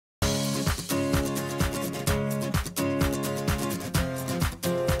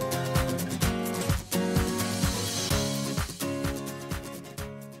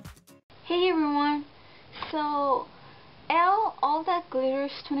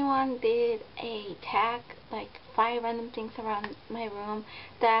Glitters21 did a tag, like 5 random things around my room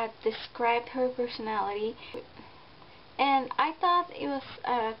that described her personality, and I thought it was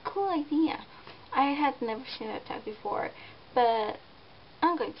a cool idea. I had never seen that tag before, but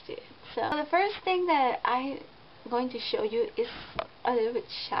I'm going to do it. So the first thing that I'm going to show you is a little bit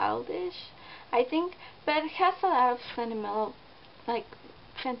childish, I think, but it has a lot of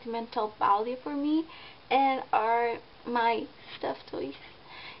sentimental value for me, and are my stuffed toys.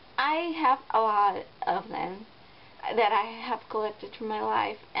 I have a lot of them that I have collected through my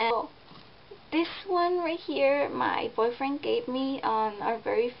life, and this one right here my boyfriend gave me on our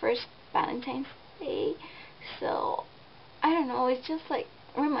very first Valentine's Day, so I don't know, it just like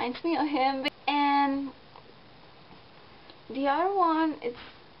reminds me of him. And the other one is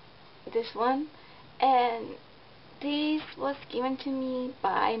this one, and this was given to me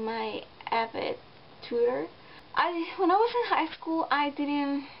by my avid tutor. When I was in high school, I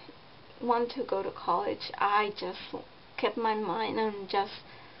didn't want to go to college. I just kept my mind on just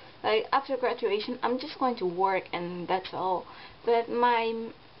like, after graduation I'm just going to work and that's all. But my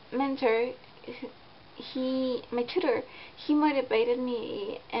mentor, my tutor, he motivated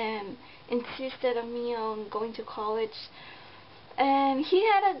me and insisted on me on going to college, and he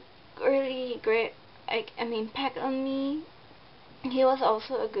had a really great impact on me. He was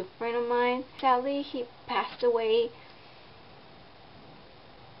also a good friend of mine. Sadly, he passed away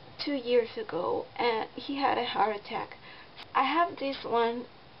 2 years ago, and he had a heart attack. I have this one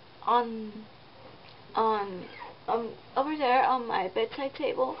on over there on my bedside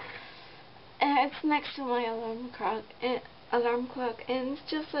table, and it's next to my alarm clock, and it's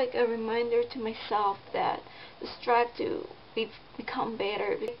just like a reminder to myself that to strive to become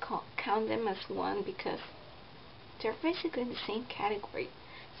better. Count them as one because they're basically in the same category.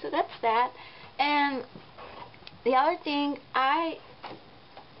 So that's that. And the other thing,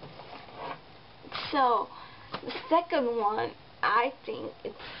 so the second one, I think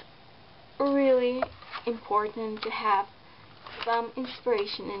it's really important to have some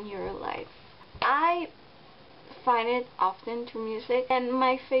inspiration in your life. I find it often through music, and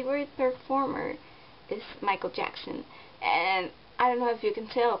my favorite performer is Michael Jackson. And I don't know if you can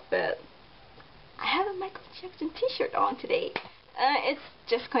tell, but I have a Michael Jackson t-shirt on today. It's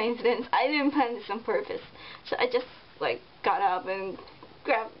just coincidence. I didn't plan this on purpose. So I just like got up and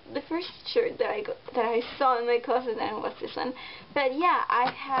grabbed the first shirt that I saw in my closet, and it was this one. But yeah, I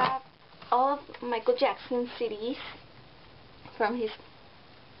have all of Michael Jackson's CDs from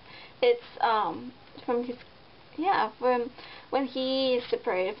from when he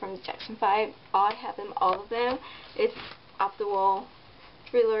separated from the Jackson 5. I have them, all of them. It's Off the Wall,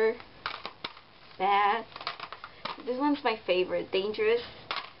 Thriller, Bad. This one's my favorite. Dangerous,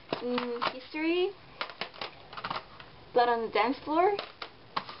 History, Blood on the Dance Floor,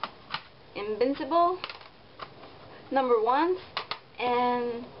 Invincible, Number One,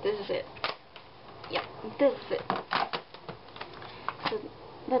 and this is it. Yep, this is it. So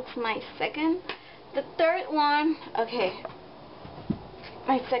that's my second. The third one, okay,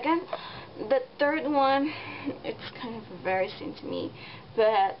 the third one, it's kind of embarrassing to me,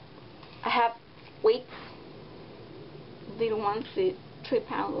 but I have weights, little ones, the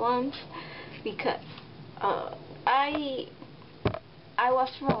 3-pound ones, because I was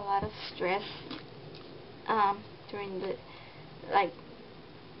through a lot of stress during the, I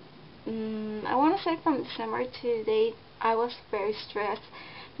want to say from December to date, I was very stressed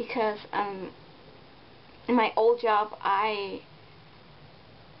because in my old job,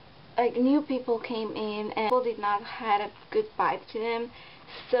 new people came in and people did not have a good vibe to them,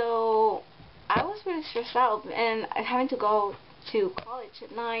 so I was really stressed out, and having to go to college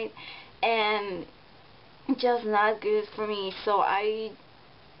at night, and just not good for me. So I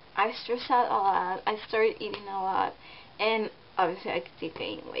stressed out a lot. I started eating a lot, and obviously I keep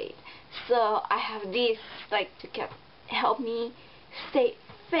gaining weight. So I have these to help me stay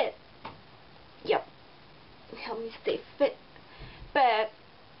fit. Yep, help me stay fit. But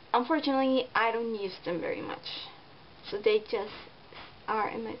unfortunately, I don't use them very much. So they just are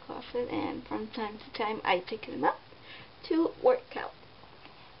in my closet, and from time to time I take them out to work out.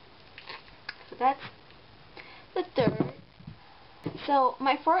 So that's the third. So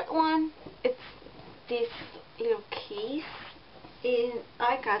my fourth one, it's this little case.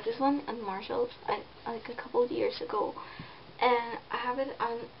 I got this one at Marshall's like a couple of years ago, and I have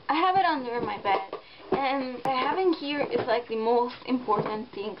it under my bed, and having here is like the most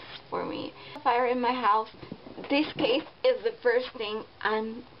important things for me. Fire in my house, this case is the first thing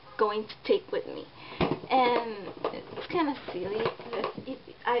I'm going to take with me. And it's kind of silly because if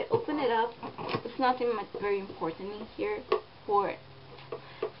I open it up, there's nothing much very important in here for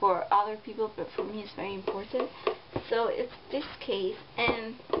for other people, but for me it's very important. So it's this case,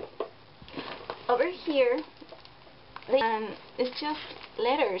 and over here it's just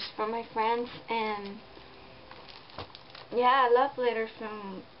letters from my friends, and yeah, I love letters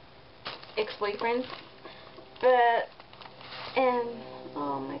from ex-boyfriends, but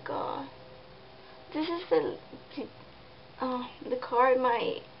oh my god, this is the card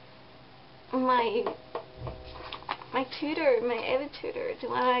my tutor, my EVA tutor, the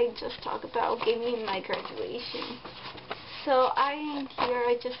one I just talked about, gave me in my graduation. So here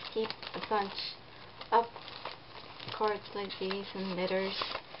I just keep a bunch of cards like these and letters,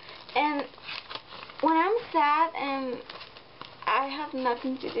 and when I'm sad and I have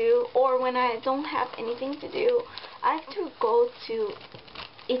nothing to do, or when I don't have anything to do, I have to go to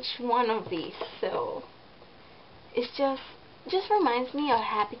each one of these. So it's just reminds me of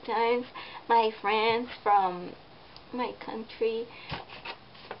happy times, my friends from my country,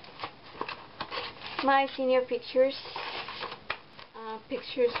 my senior pictures,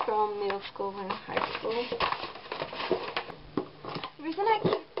 pictures from middle school and high school. The reason I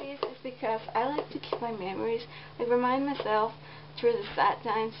keep this is because I like to keep my memories. I remind myself through the sad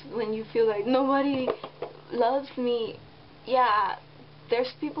times when you feel like nobody loves me. Yeah,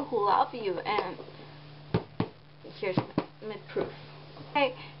 there's people who love you, and here's my proof.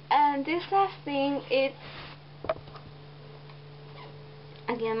 Okay, and this last thing, it's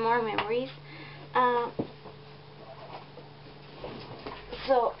again more memories.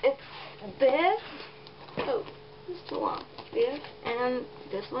 So it's this. Oh, it's too long. This and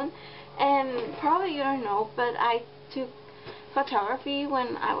this one, and probably you don't know, but I took photography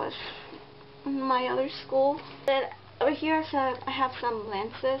when I was in my other school. But over here I have some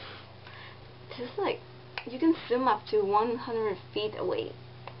lenses. This is like, you can zoom up to 100 feet away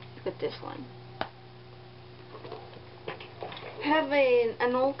with this one. I have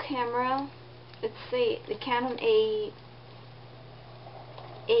an old camera. It's the Canon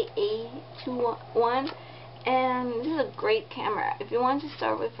AA21, and this is a great camera. If you want to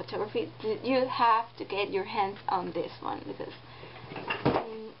start with photography, you have to get your hands on this one because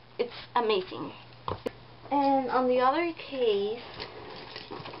it's amazing. And on the other case,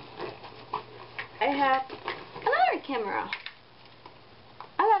 I have another camera.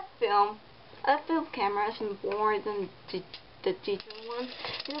 I love film. I love film cameras more than the digital ones,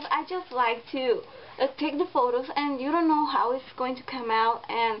 because I just like to take the photos, and you don't know how it's going to come out.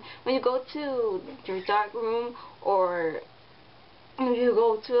 And when you go to your dark room, or if you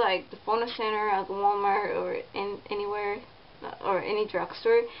go to like the photo center at Walmart or anywhere or any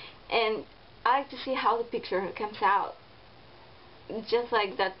drugstore, and I like to see how the picture comes out. Just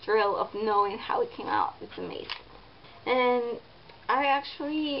like that thrill of knowing how it came out. It's amazing. And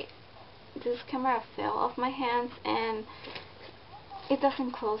this camera fell off my hands, and it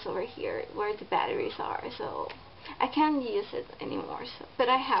doesn't close over here where the batteries are, so I can't use it anymore. So, but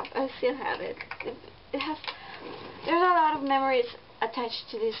I still have it. There's a lot of memories attached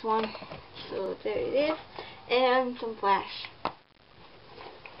to this one. So there it is, and some flash.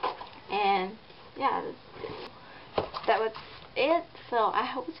 And yeah, that was it. So I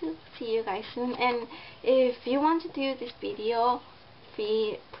hope to see you guys soon, and if you want to do this video,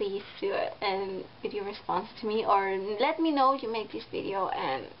 please do it and video response to me, or let me know you make this video,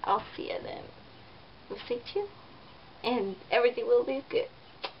 and I'll see you then. We'll stay tuned, and everything will be good.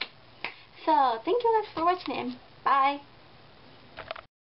 So thank you guys for watching, and bye.